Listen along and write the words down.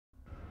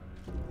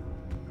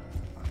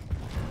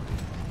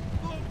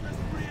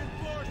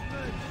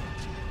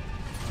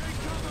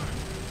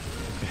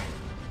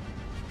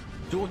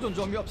조준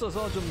좀비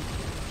없어서 좀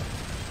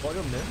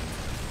어렵네.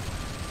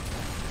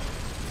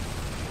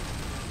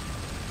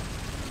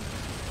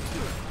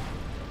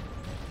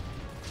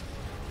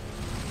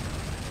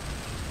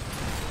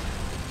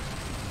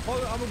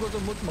 아무것도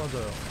못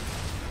맞아요.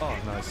 아,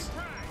 나이스.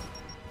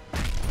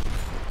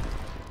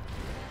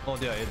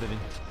 어디야, 애들이?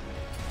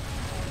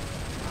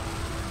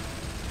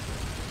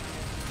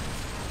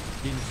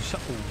 인수 샷.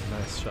 오,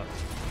 나이스 샷.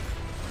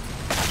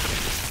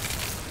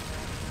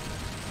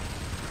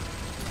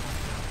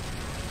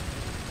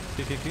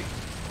 킥킥킥.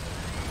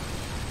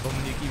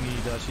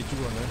 dom닉이미 다시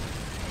죽었네.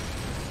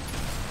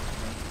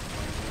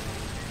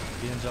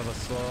 얘는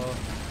잡았어.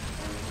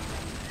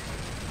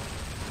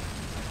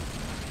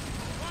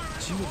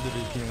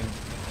 친구들이 그냥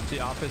제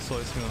앞에 서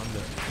있으면 안 돼.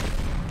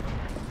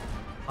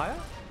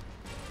 아야?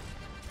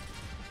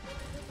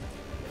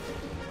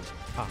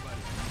 아.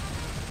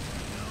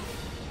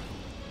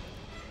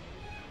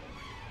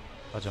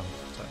 맞아.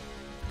 자.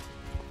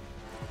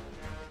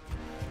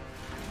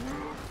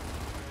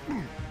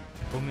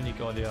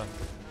 도미닉 어디야?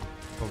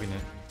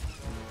 거기네.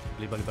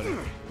 빨리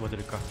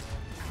도와드릴까?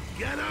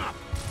 Get up!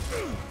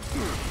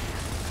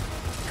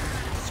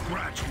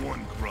 Scratch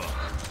one grub.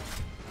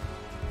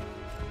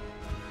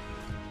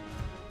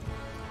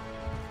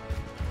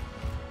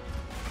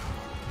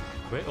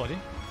 왜? 어디?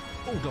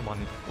 오, 나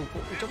많이.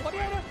 오, 저거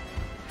말이야.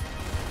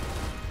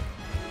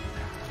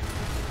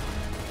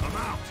 I'm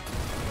out.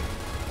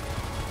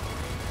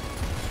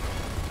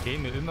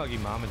 게임의 음악이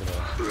마음에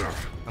들어요.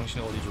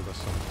 당신 어디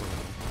죽었어?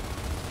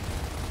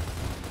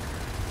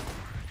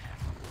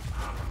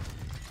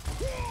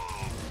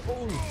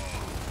 오,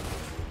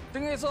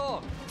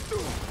 등에서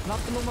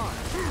나쁜 놈아.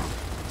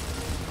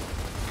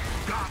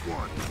 Got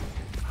one.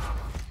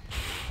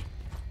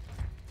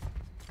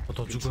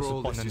 더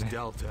죽었을 뻔했네.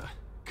 Delta.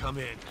 Come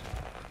in.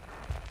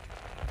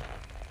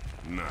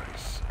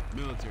 Nice.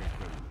 Military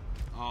equipment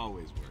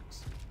always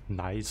works.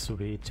 나이스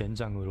웨이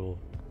젠장으로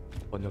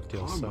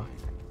번역되었어.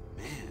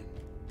 Man,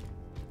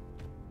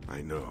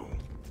 I know.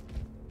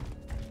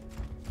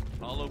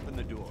 I'll open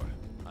the door.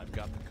 I've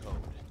got the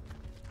code.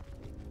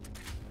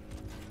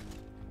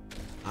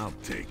 I'll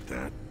take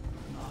that.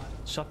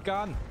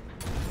 샷건.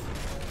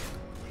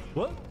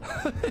 What?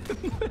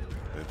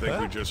 I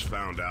think we just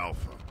found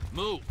Alpha.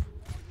 move.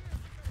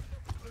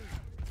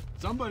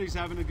 Somebody's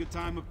having a good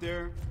time up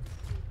there.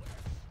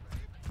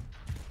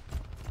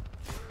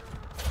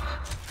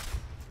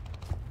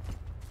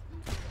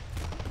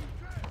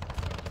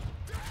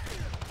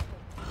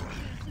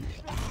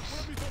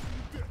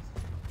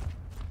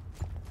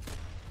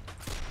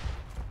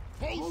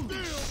 Holy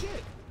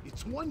shit!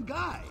 It's one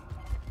guy.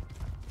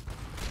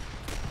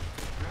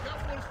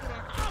 That one's for the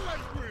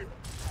highlight reel.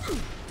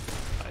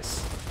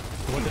 나이스.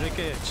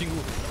 도와드릴게 친구.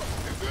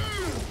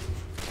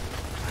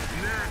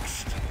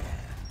 Next.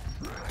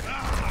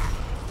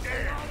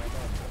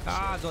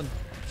 아, 전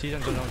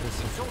지장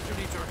전화됐어. Soldier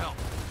needs our help.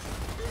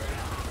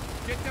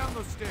 Get down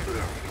those stairs.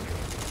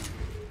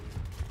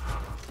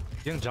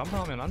 그냥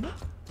점프하면 안 돼?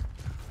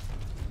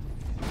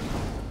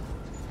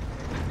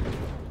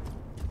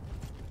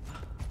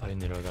 빨리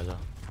내려가자.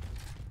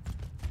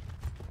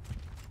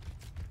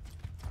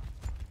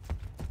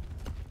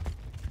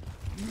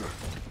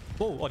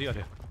 오, 어디.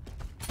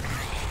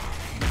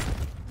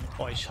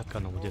 어이,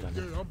 샷건 너무 대단해.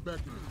 Yeah, I'm back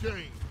in the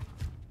game.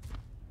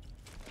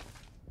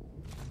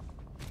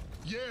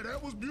 Yeah,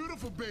 that was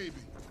beautiful,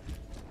 baby.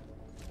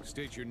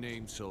 State your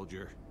name,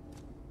 soldier.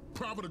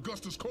 Private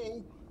Augustus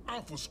Cole,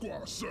 Alpha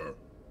Squad, sir.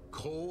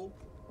 Coal,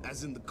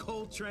 as in the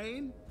coal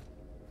train.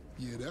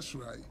 Yeah, that's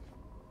right.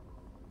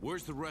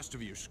 Where's the rest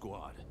of your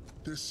squad?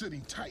 They're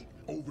sitting tight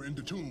over in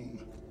the tomb.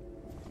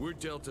 We're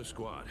Delta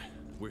Squad.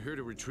 We're here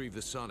to retrieve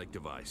the sonic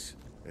device.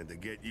 And to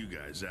get you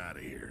guys out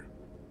of here.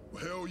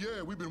 Well, hell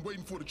yeah, we've been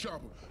waiting for the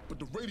chopper, but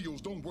the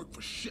radios don't work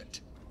for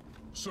shit.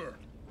 Sir,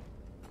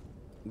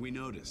 We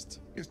noticed.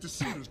 it's the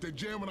Cedars. They're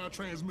jamming our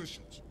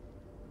transmissions.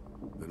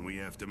 Then we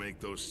have to make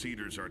those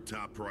cedars our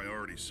top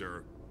priority,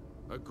 sir.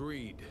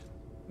 Agreed.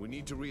 We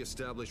need to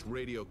re-establish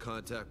radio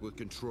contact with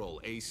Control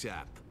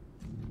ASAP.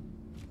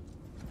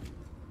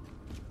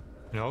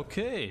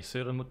 오케이,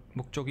 새로운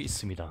목적이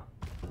있습니다.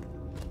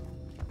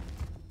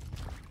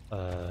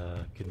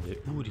 근데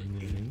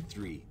우리는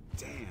 3.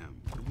 Damn.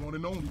 The one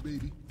and only,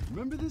 baby.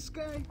 Remember this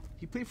guy?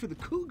 He played for the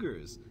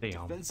Cougars.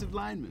 Damn. Defensive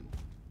lineman.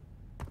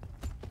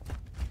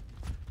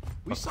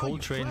 We saw you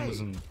콜트레인 play.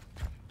 무슨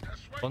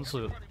That's right. Once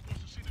a- Everybody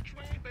wants to see the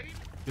train, baby.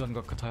 이런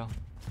것 같아요.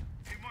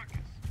 Hey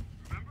Marcus,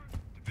 remember?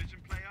 Division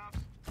playoffs,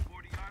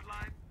 40-yard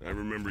line? I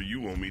remember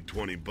you owe me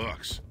 $20.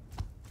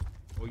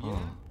 Oh yeah.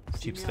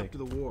 See me cheapsteak. after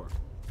the war.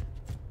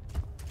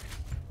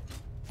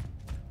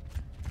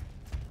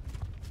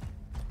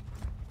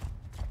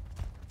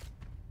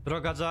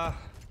 들어가자.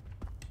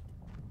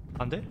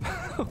 안 돼?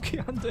 오케이,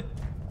 안 돼.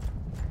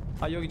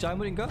 아, 여기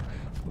잘못인가?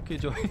 오케이,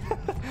 저기.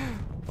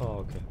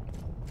 오케이.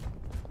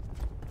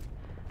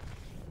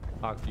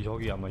 아,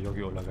 여기 아마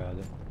여기 올라가야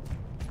돼.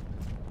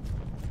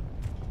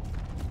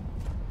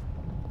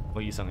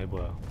 뭐 이상해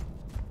보여.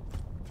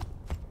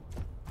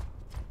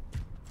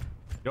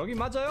 여기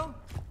맞아요?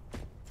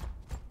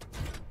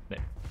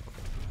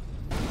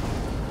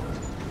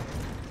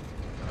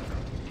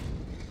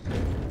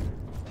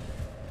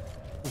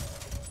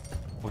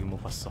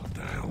 잡았어. What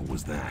the hell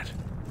was that?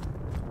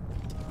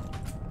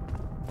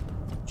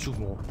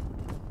 주모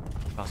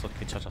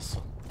 5개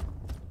찾았어.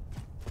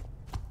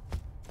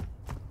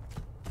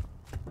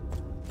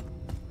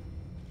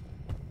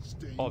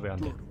 Stay 왜 안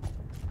돼? brutal.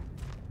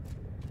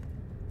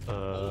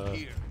 Hold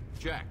here.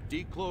 Jack,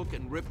 decloak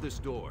and rip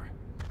this door.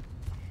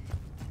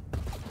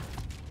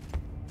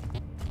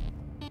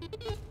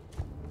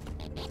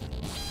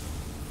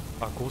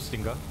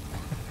 고스트인가?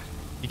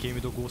 이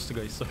게임에도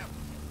고스트가 있어요.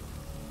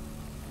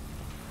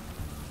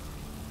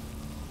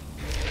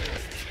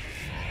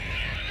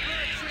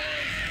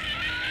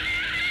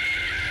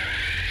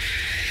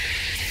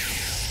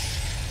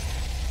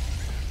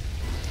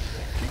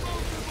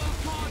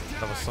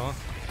 잡았어.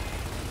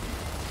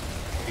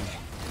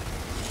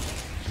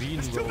 위에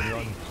있는 거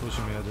보면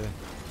조심해야 돼.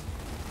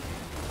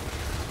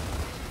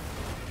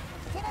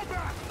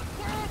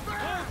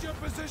 Hold your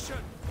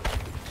position.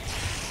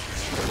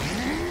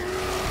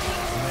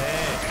 네,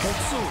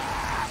 복수.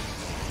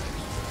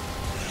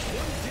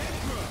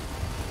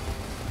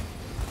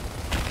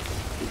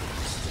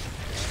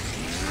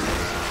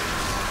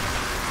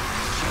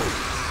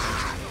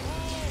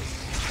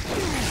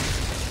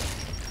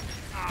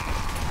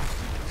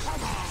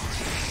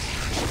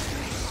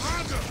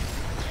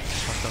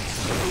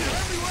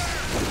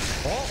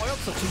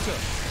 어렵어 진짜.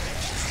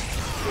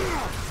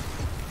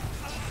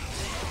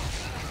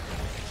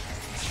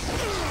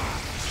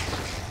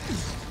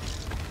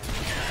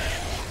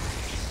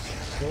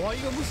 와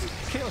이거 무슨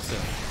케어스야?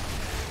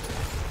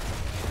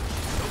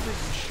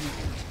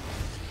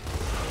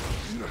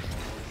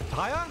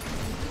 다야?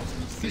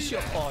 피시어.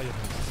 이거.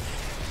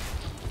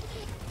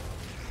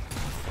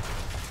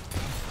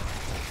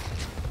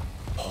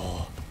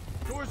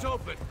 Doors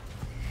open.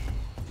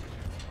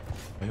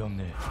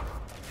 어이없네.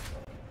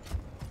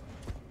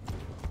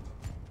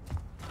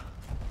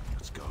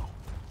 Let's go.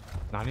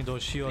 난이도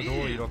쉬워도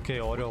이렇게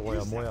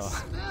어려워야 뭐야?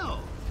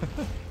 Smell.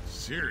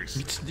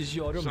 Seriously, 미친 듯이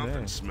어렵네.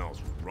 something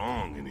smells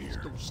wrong in here.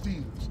 Those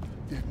steers,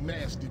 they're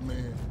nasty,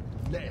 man.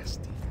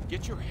 Nasty.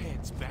 Get your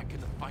heads back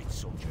in the fight,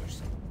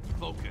 soldiers.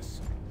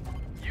 Focus.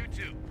 You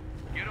two,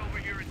 get over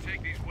here and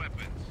take these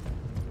weapons.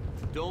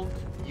 Don't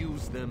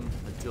use them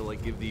until I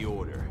give the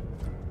order.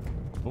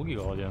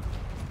 무기가 어디야?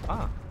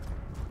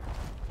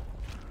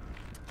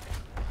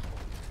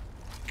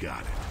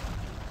 Got it.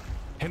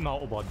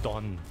 Hammer over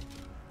Dawn.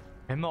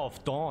 Hammer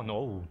of Dawn.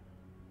 오우.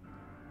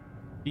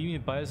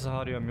 이미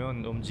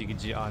발사하려면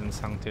움직이지 않은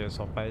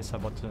상태에서 발사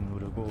버튼을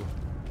누르고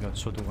몇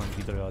초 동안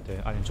기다려야 돼.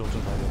 아니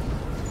조준하려.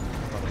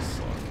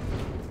 알았어.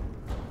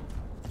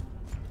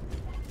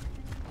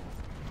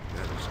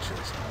 That was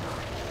just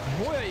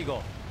뭐야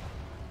이거?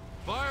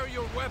 Fire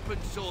your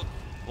weapons, soldier.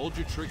 Hold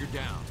your trigger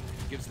down.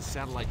 Gives the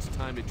satellites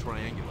time to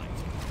triangulate.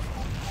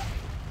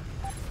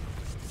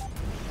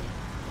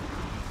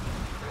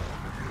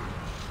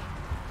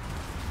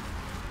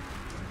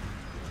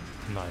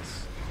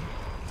 나이스.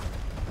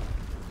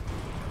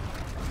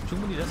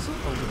 충분히 됐어?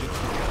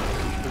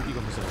 여기가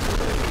무서워.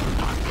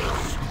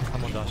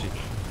 한번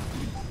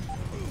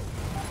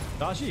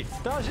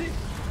다시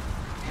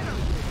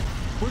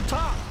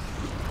불타.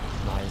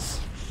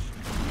 나이스.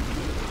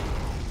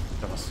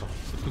 잡았어.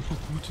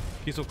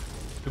 계속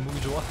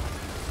무기 좋아.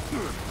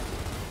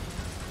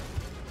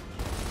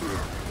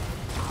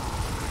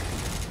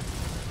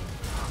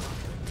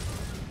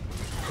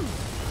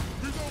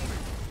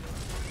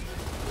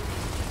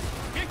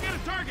 Can't get a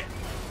target.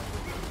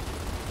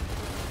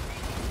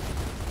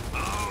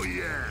 Oh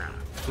yeah.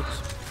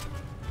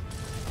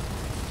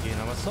 뒤에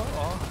남았어?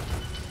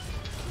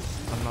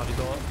 한 마리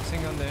더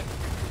생겼네.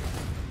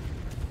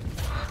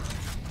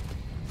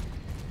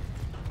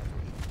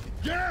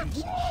 Yeah!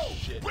 Whoa!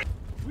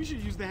 We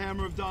should use the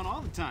hammer of dawn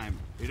all the time.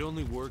 It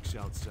only works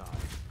outside,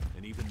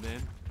 and even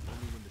then,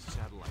 only when the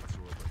satellites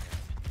are overhead.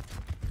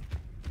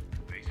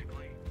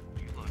 Basically,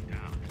 you locked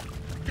down.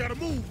 Gotta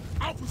move!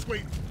 Alpha's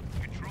waiting!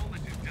 Control,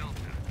 this is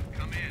Delta.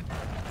 Come in.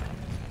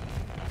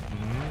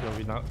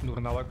 여기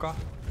누가 나올까?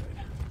 Good.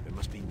 There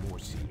must be more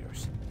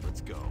cedars.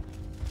 Let's go.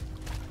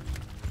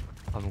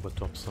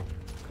 아무것도 없어.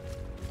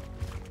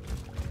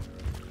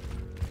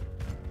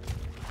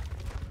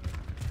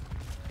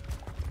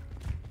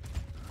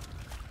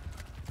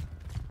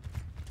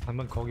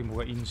 한번 거기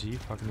뭐가 있는지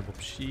확인해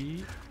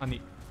봅시. 아니,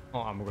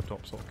 아무것도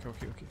없어.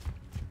 오케이.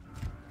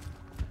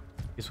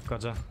 계속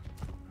가자.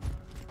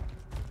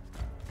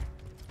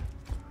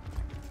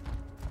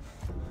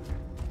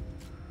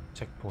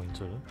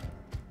 체크포인트.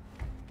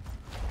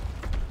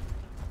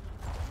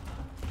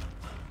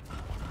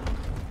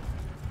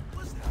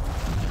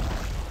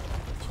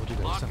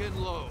 소리가 Lock 이상. and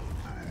load.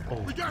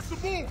 We got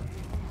some more!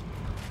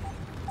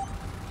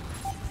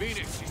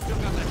 Phoenix, you still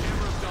got the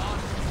hammer of dawn?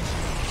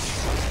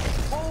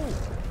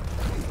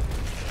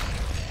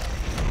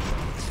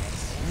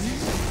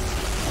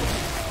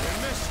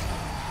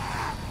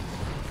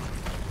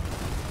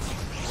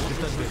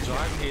 일단 그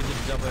쫙 애들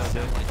잡아야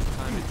돼. Satellites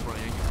time to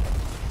triangulate.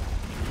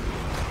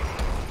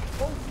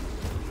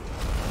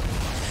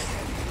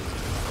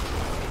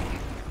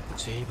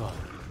 제이바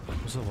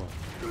무서워.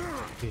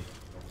 오케이.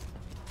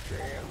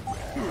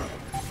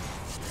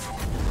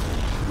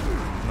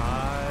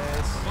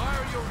 나이스.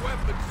 Fire your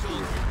weapon,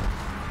 soldier.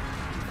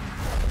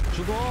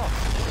 죽어.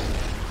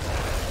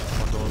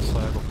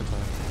 넣었어야 이거부터.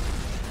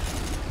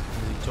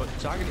 저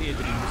작은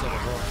애들이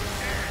무서워서.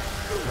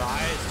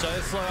 나이스,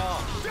 잘했어요.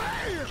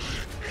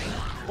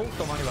 오,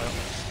 더 많이 가요.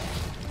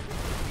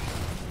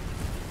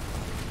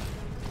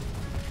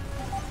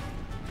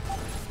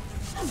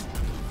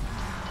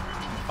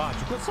 아,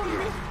 죽었어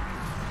이미?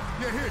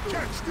 Yeah, here,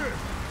 catch this.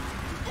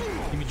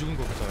 이미 죽은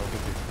거 같아요. 오케이.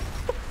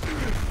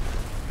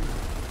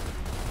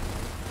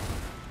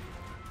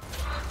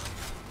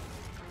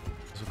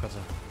 계속 가자.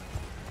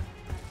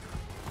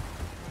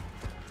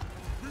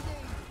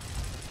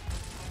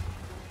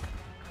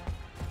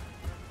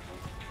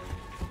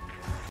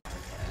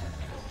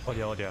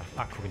 어디야?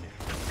 아, 거기네.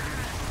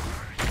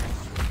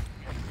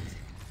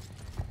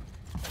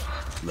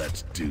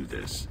 Let's do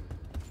this.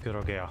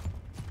 그러게요.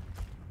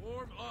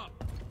 Form up.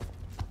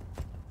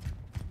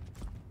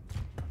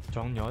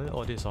 정렬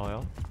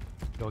어디서요?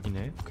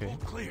 여기네. 오케이.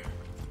 Clear.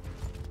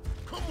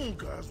 Come on,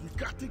 guys, we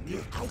got to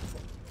get out.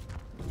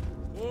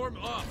 Form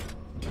up.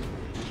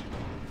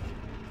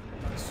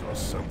 I saw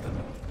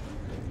something.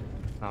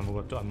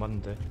 아무것도 안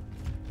맞는데.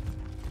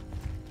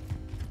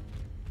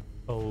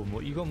 어우,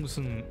 뭐 이거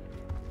무슨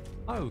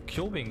아유,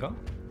 교배인가?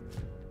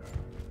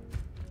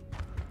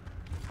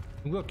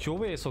 누가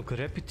교배에서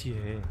그래피티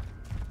해.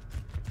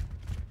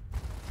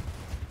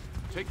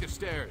 Take the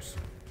stairs.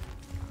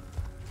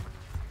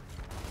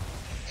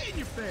 In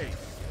your face.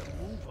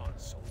 Move on,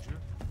 soldier.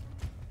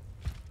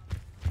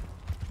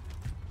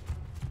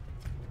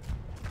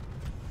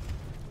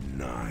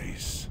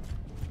 Nice.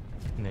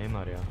 네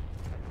말이야.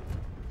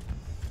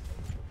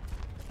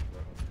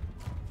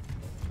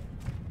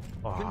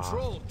 와.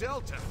 Control,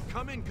 Delta.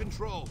 Come in,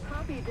 Control.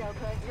 Copy,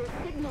 Delta. Your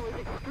signal is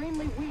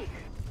extremely weak.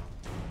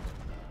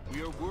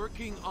 We are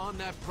working on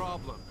that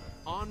problem.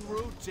 En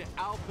route to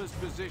Alpha's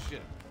position.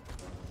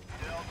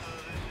 Delta,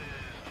 this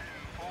is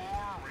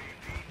 2-4.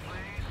 Repeat,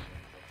 please.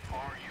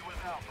 Are you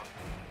with Alpha?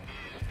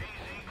 Is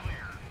AC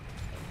clear?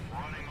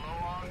 Running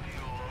low on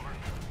fuel, over.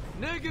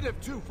 Negative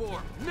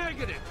 2-4.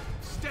 Negative.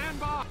 Stand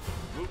by.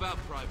 Move out,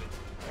 Private.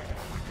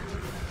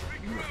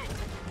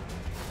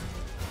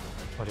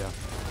 어디야?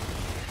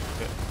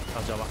 그래,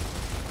 가져와.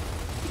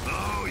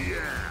 Oh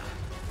yeah.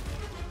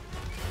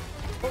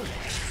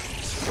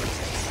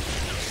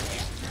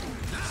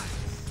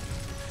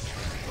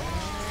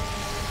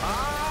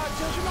 아,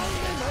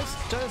 조심하네.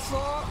 나이스,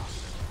 잘했어.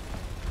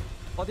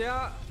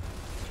 어디야?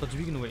 저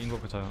죽이는 거인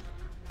것 같아요.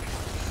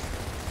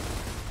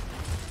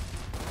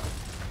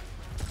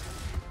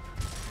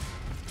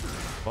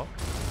 뭐?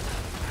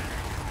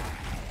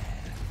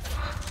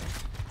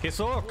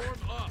 계속.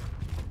 Form up.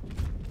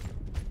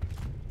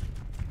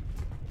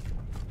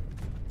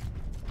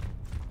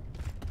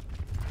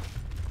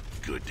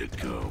 Good to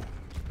go.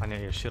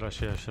 아니야, 얘 싫어.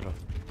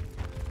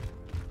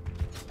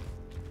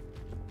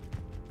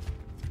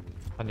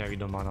 한약이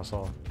너무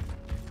많아서.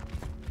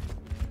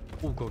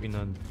 오,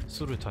 거기는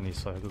수류탄이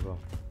있어요. 그거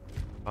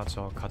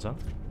가자.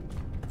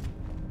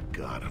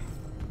 Got him.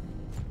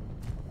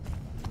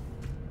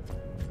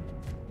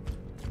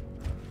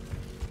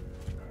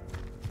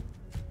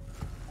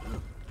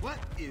 What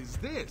is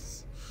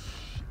this?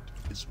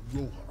 It's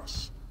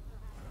Rojas.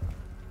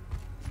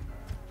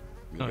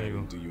 아,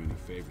 이거. Do you any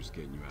favors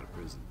getting you out of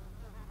prison?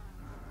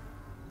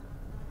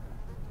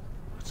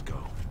 Let's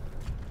go.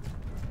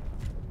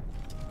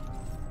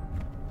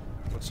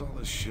 What's all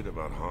this shit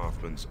about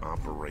Hoffman's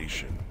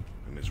operation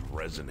and his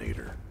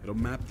resonator? It'll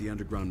map the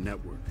underground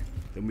network.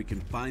 Then we can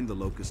find the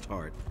locust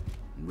heart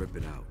and rip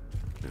it out.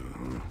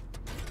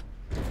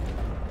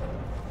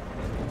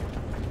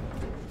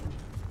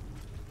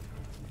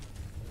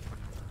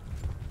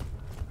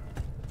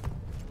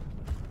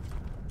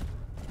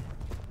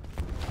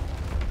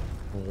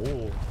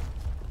 오.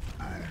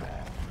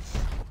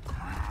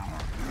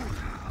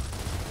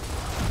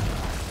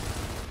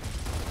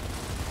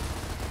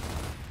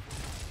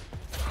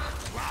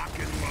 Lock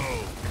and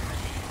load.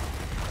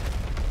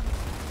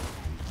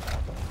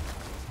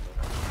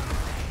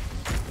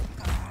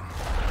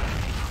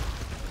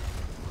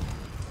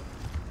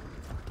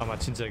 아마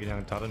진짜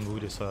그냥 다른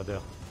무기를 써야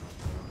돼요.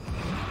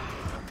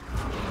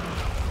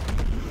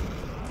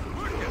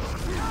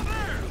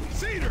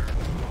 Cedar.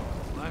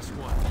 Last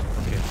one.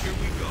 오케이. Here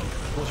we go.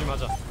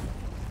 조심하자.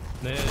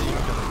 네,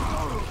 이렇게.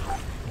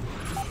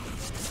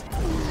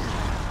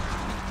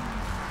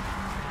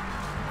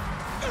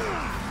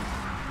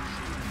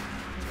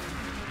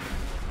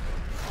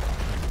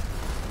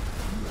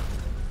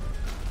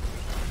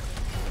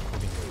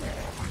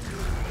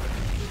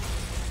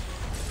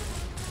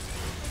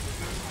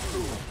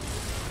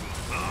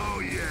 Oh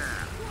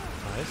yeah.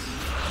 나이스.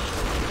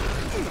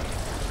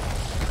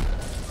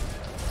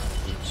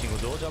 이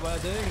친구도 잡아야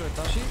돼. 이걸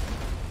다시.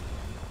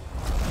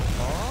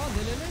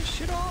 네네네,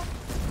 싫어.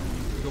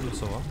 이거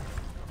무서워.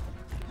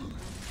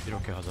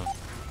 이렇게 하자.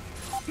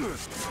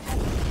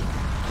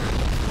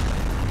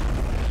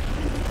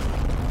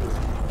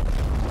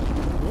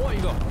 우와,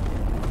 이거.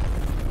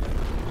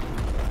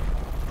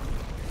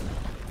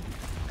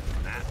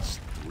 That's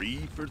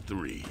 3 for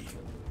 3.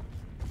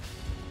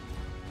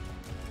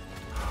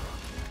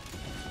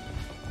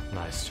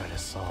 나이스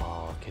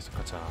잘했어. 계속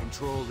가자.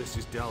 Control, this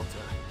is Delta.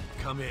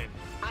 Come in.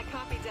 I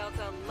copy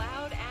Delta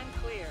loud and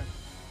clear.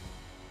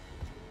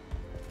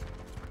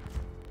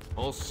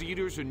 All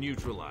Cedars are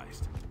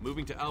neutralized.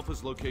 Moving to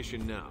Alpha's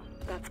location now.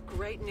 That's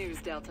great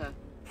news, Delta.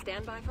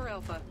 Stand by for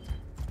Alpha.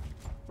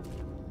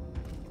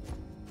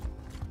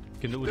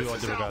 근데 우리 This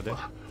is 어디로 가야 돼?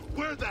 Alpha.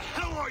 Where the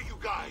hell are you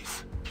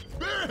guys?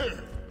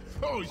 Man!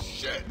 Oh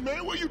shit,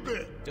 man, where you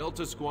been?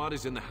 Delta Squad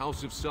is in the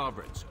House of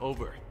Sovereigns.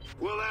 Over.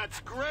 Well, that's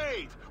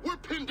great. We're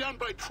pinned down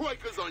by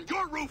troikas on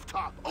your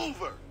rooftop.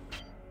 Over.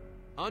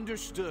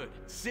 Understood.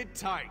 Sit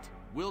tight.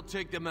 We'll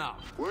take them out.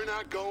 We're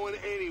not going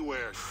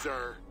anywhere,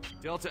 sir.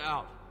 Delta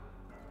out.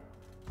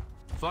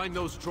 Find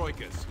those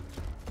troikas.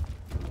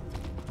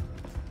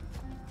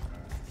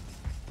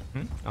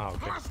 아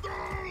오케이.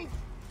 Hostile!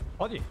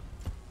 어디?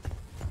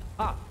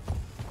 아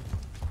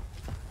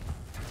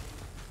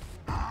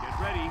Get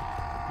ready.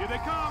 Here they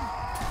come.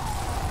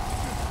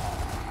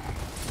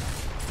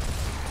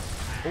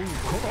 오우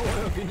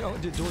고마워요. 그냥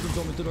이제 조금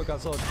좀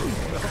들어가서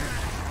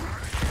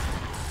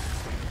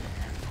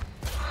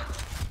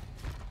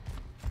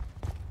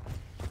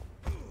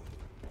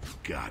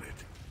Got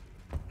it.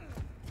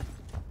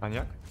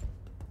 아니야?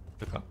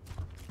 될까?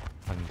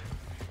 아닌데.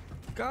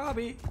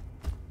 까비.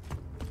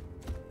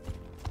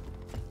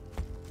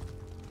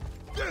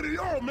 Get it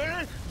on,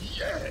 man!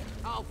 Yeah!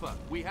 Alpha,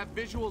 we have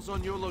visuals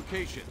on your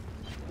location.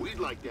 We'd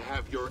like to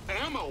have your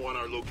ammo on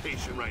our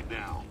location right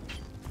now.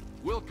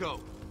 Wilco,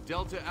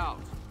 Delta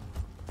out.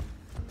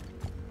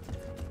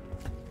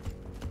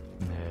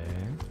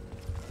 네.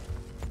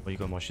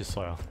 이거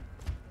멋있어요.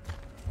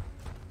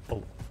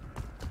 오.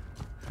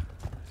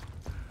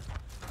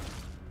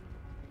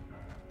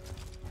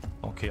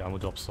 오케이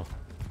아무도 없어.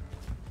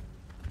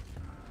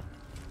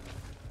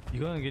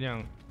 이거는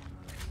그냥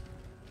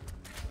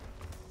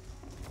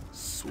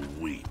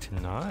Sweet.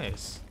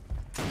 나이스.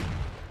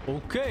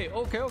 오케이.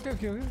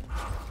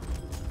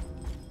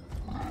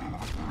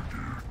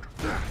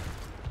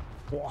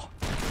 와.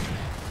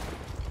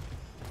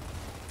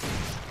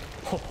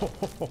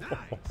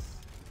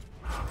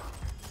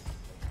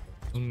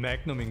 무슨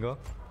맥놈인가?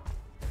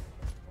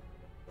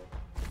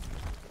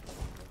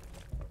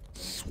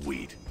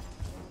 Sweet.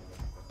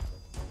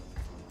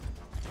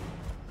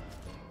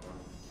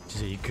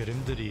 진짜 이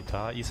그림들이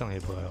다 이상해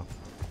보여요.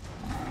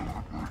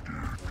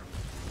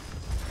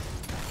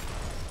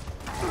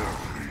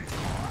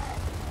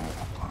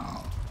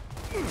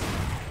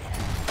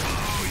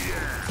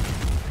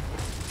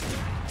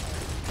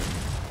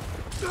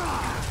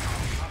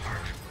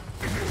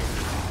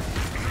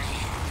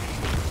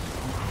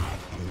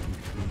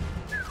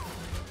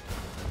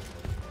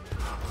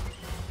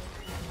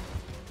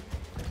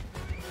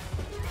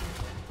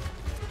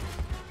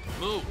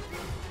 Move.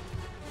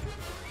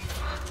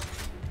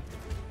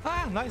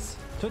 아, 나이스.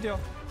 드디어.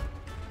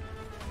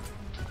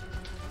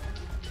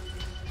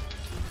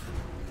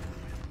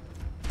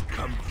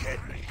 Come get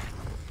me.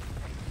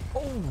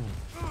 오우.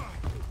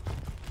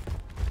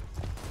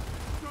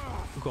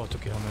 이거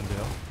어떻게 하면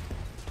돼요?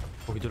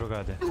 거기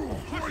들어가야 돼.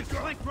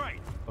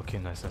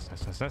 오케이, 나이스.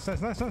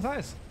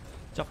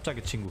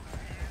 짭짝이 친구.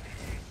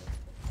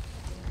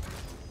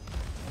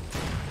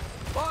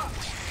 와!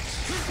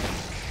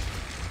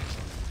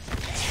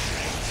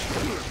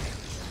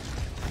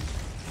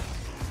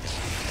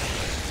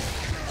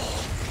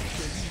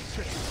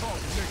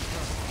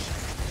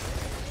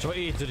 저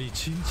애들이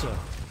진짜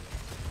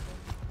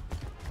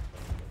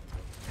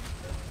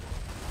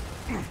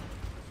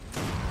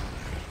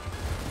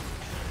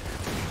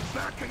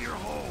Back in your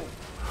hole.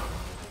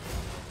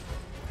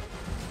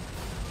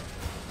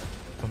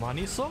 더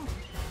많이 있어?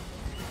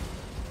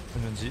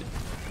 했는지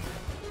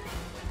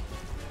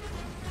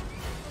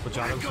그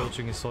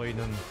자랑소증에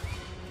써있는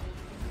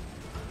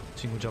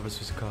친구 잡을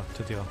수 있을까?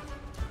 드디어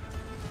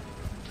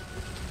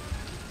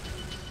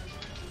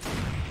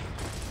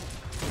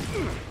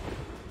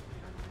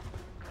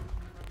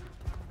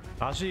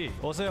다시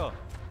오세요.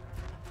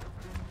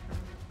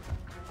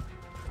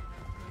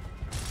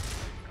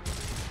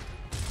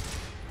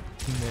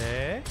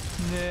 네.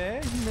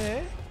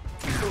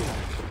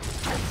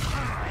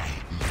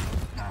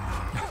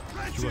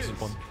 죽었을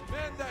뻔.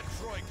 Man that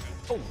troika.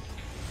 오.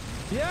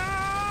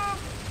 야!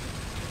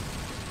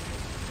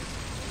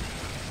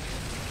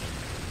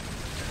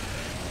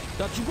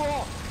 나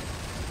죽어.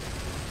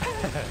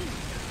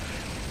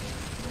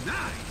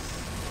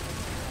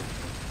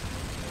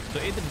 저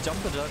애들이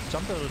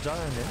점프를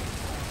잘하는데.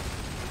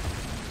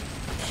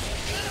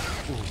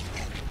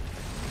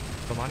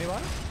 더 많이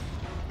와요?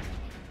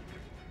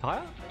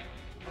 다야?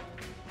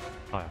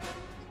 다야.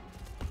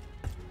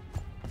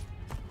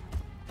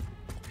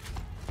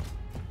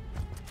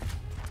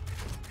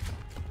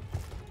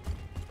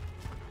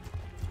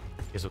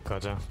 계속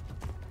가자.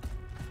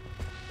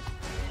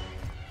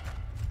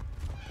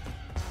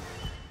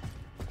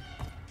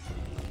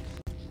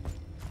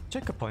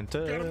 체크포인트.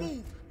 Gotta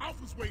move.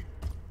 Alpha's waiting.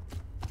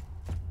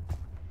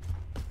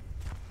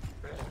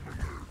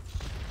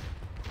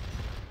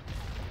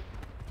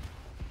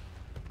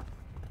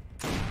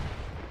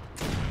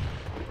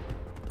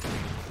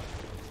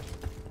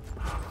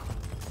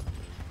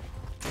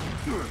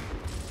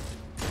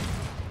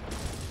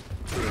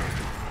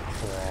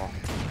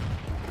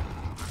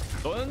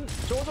 넌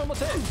조절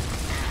못해.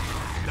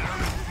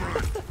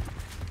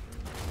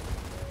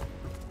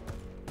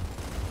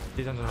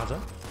 대장전 하자.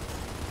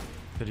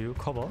 그리고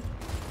커버.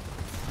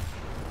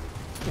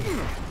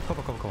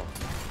 커버.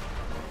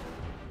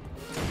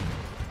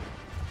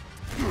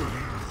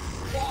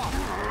 와!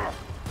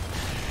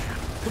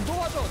 좀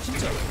도와줘,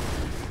 진짜.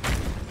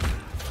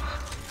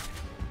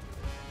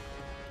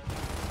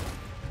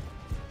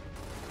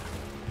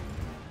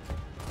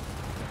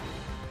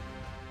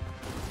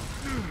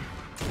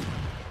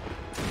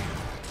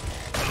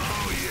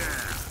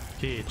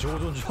 오케이,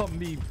 조준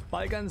좀비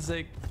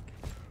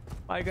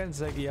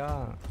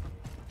빨간색이야.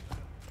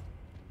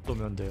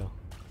 쏘면 돼요.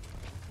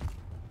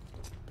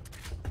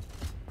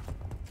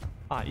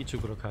 아,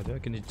 이쪽으로 가야 돼요?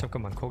 근데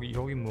잠깐만,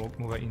 여기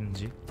뭐가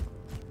있는지.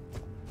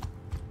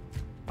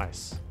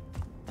 나이스.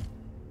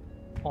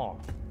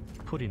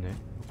 풀이네.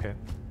 오케이.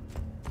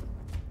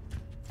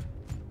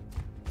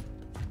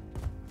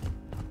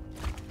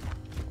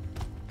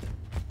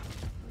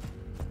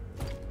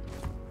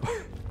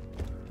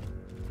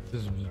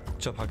 좀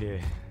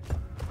복잡하게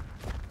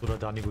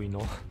돌아다니고 있노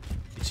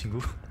이 친구.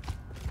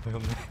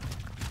 어이없네.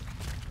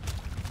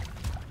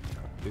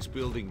 This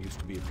building used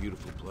to be a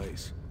beautiful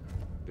place.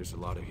 There's a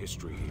lot of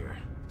history here.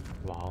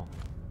 와우.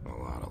 A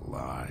lot of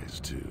lies,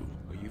 too.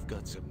 Well, you've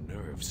got some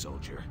nerve,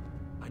 soldier.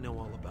 I know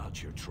all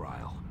about your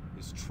trial.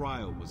 His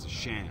trial was a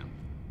sham,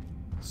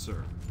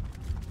 sir.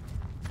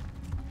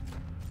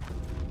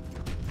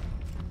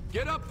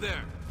 Get up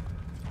there!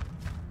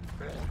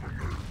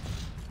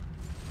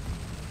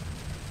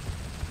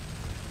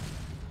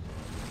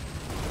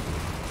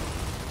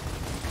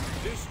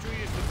 This street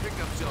is the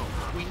pickup zone.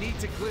 We need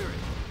to clear it.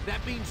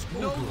 That means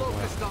no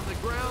locust on the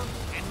ground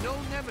and no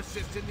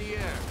nemesis in the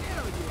air.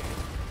 Hell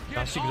yeah!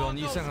 다시 그런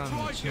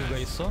이상한 친구가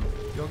있어?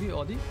 여기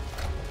어디?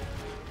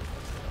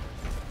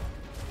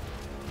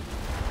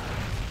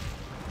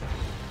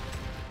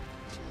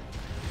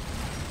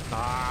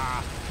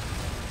 아!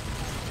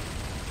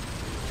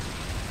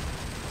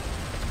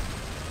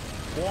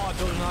 와,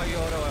 조준하기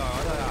어려워요.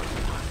 어려야.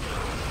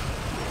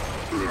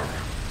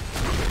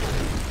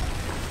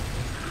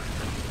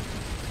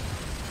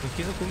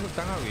 계속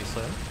공격당하고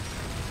있어요?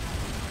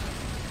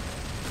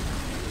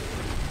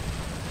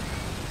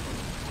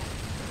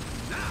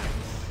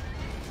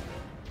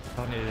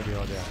 다른 애들이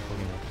어디야,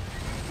 거기는.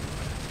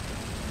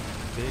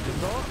 네, 좀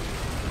더.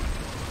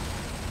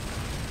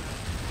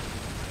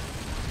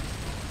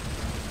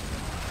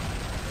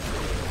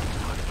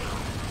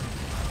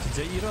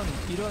 진짜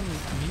이런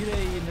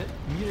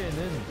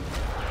미래는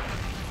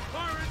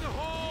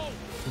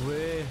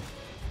왜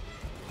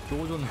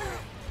조준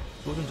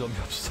점이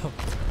없어?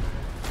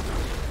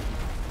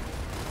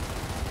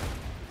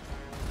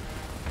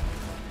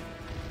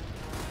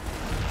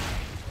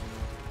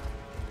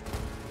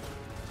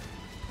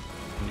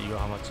 근데 이거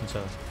아마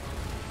진짜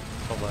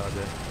써봐야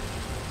돼.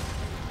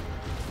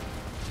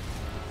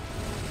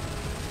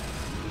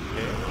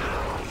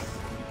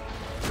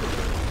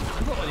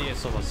 그거 어디에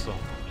써봤어?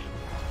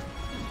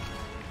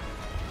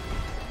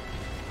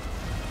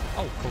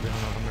 아우, 거기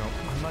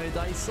한 마리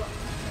다 있어.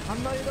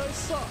 한 마리 더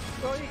있어.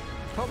 여기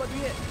봐봐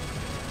뒤에.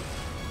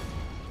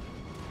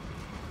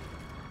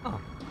 아.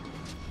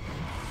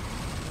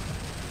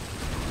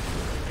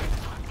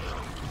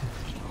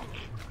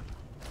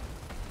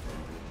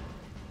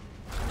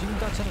 지금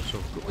다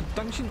찾았죠.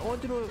 당신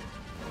어디로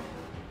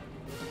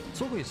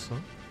쏘고 있어?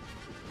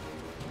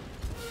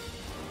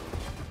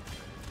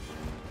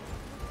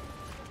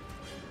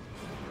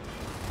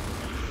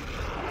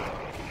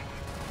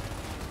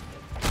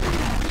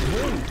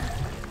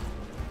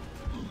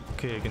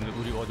 오케이, 근데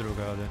우리 어디로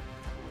가야 돼?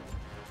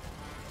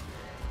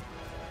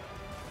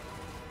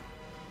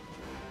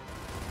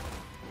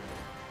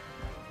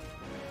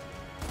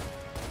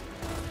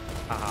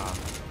 아하,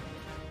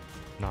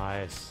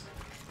 나이스.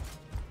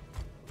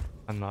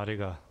 한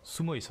마리가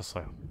숨어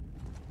있었어요.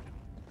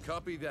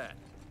 Copy that.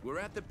 We're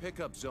at the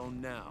pickup zone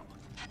now.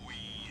 We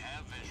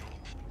have visual.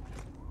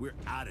 We're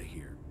out of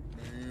here.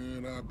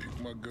 Man, I pick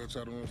my guts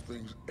out of those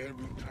things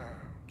every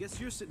time. Guess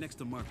you're sitting next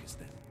to Marcus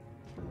then.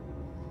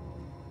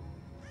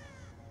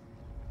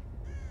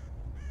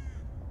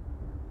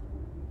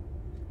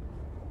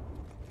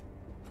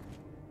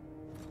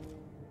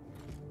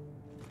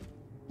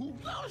 Who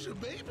loves you,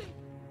 baby?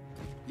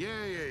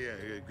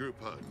 Yeah. Group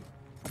hug.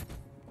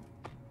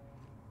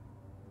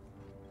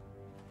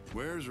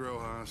 Where's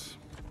Rojas?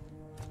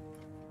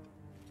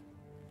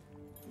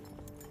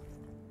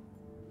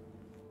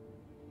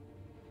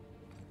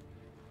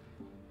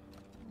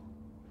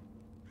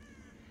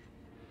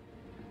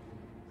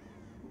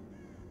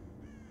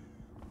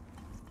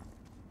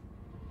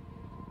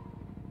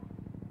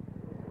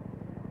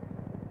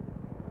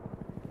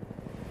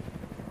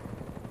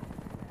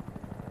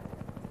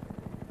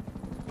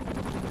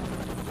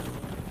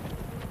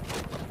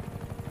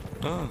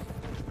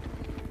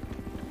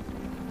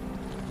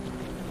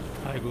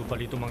 아이고,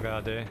 빨리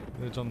도망가야 돼.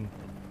 좀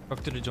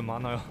적들이 좀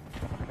많아요.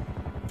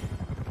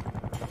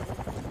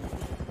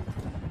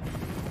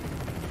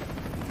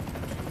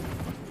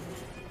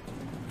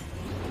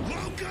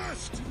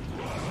 Locust!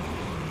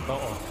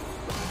 어어.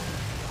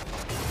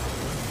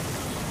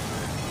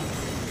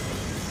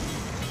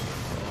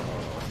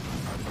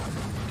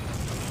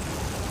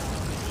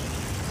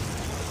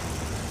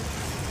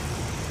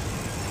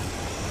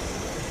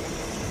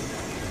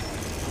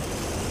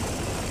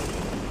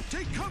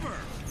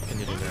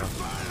 큰일이네요.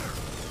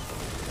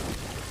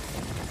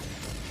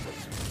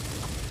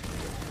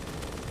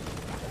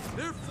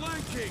 They're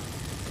flanking.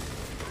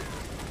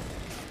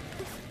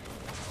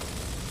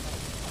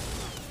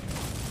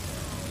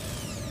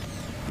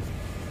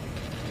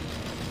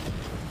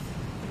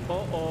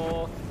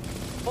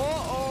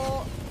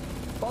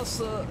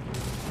 버스.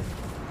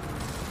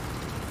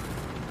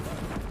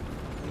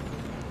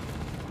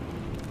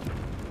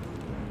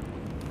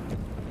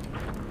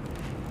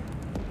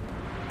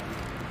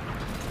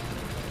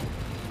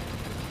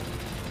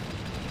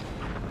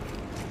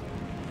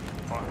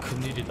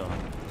 큰일이다.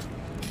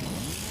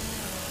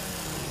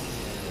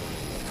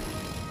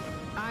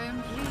 I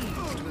am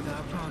pleased with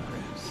our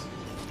progress.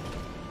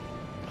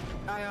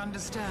 I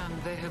understand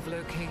they have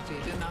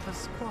located another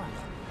squad.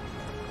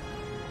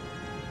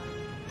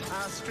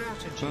 Our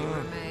strategy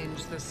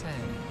remains the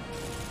same.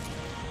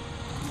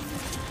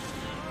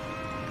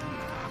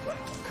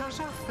 Cut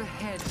off the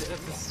head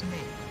of the snake,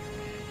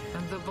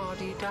 and the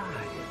body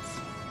dies.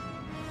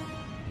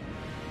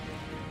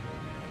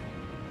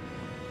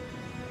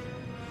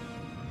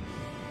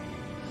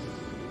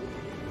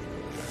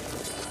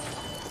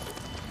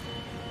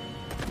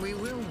 We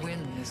will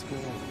win this war.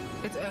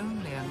 It's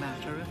only a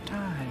matter of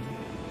time.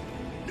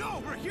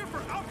 No, we're here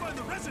for Alpha and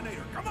the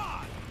Resonator. Come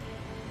on.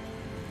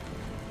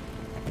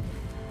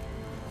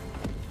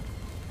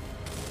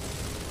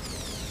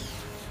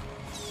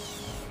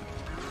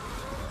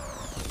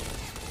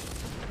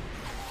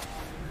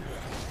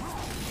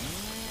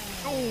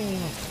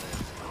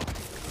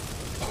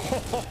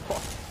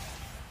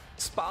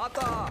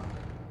 스파다.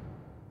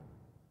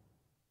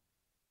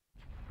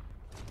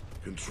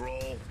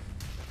 Control,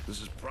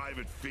 this is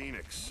Private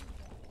Phoenix.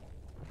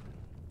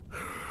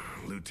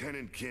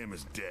 Lieutenant Kim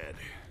is dead.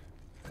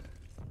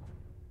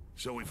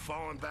 So we've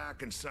fallen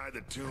back inside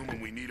the tomb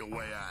and we need a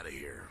way out of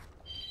here.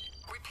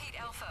 Repeat,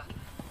 Alpha.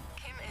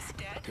 Kim is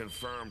dead?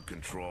 Confirmed,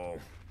 Control.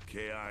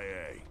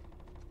 KIA.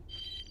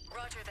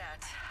 Roger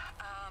that.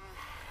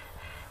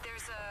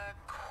 There's a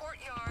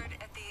courtyard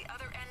at the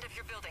other end of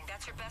your building.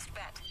 That's your best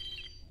bet.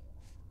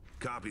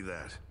 Copy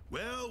that.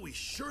 Well, we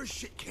sure as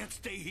shit can't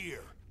stay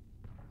here.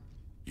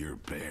 You're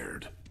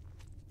Baird.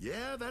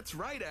 Yeah, that's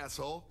right,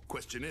 asshole.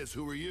 Question is,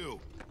 who are you?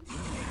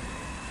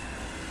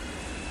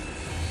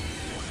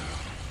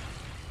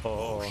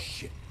 Oh,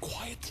 shit.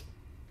 Quiet.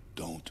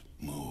 Don't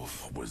move.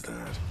 What was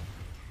that?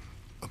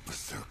 A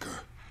berserker.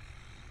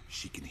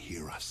 She can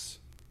hear us.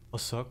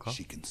 버스할까?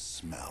 She can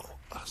smell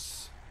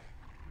us.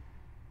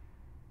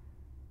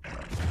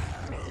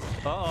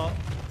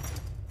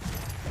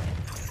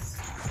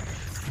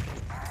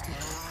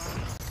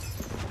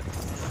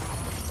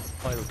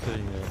 이거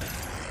틀리네.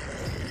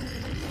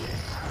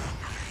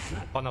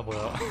 화나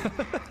보여.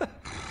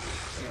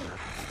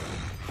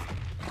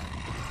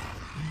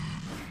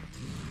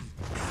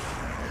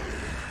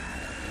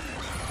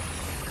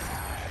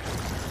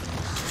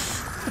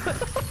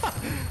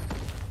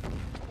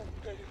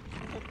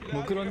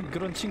 뭐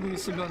그런 친구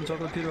있으면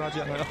저도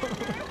필요하지 않아요?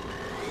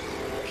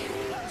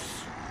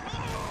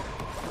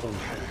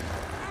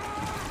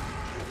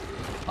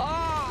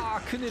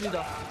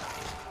 큰일이다.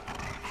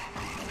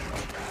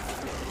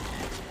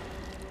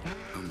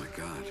 Oh my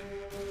god.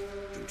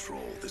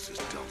 Control, this is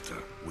Delta.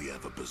 We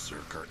have a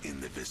berserker in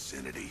the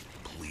vicinity.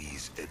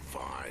 Please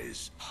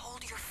advise.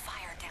 Hold your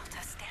fire,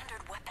 Delta.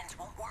 Standard weapons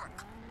won't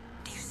work.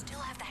 Do you still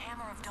have the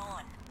Hammer of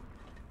Dawn?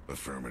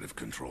 Affirmative,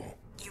 Control.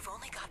 You've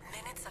only got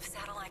minutes of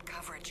satellite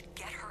coverage.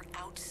 Get her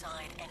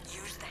outside and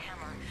use the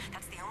hammer.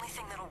 That's the only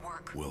thing that'll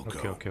work. We'll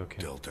go. Okay.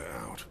 Delta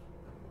out.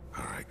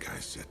 All right,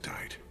 guys, sit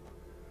tight.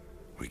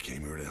 We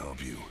came here to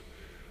help you,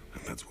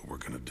 and that's what we're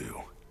gonna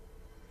do.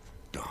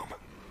 Dom,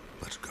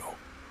 let's go.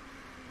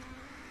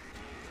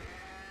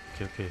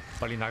 오케이.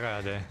 빨리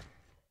나가야 돼.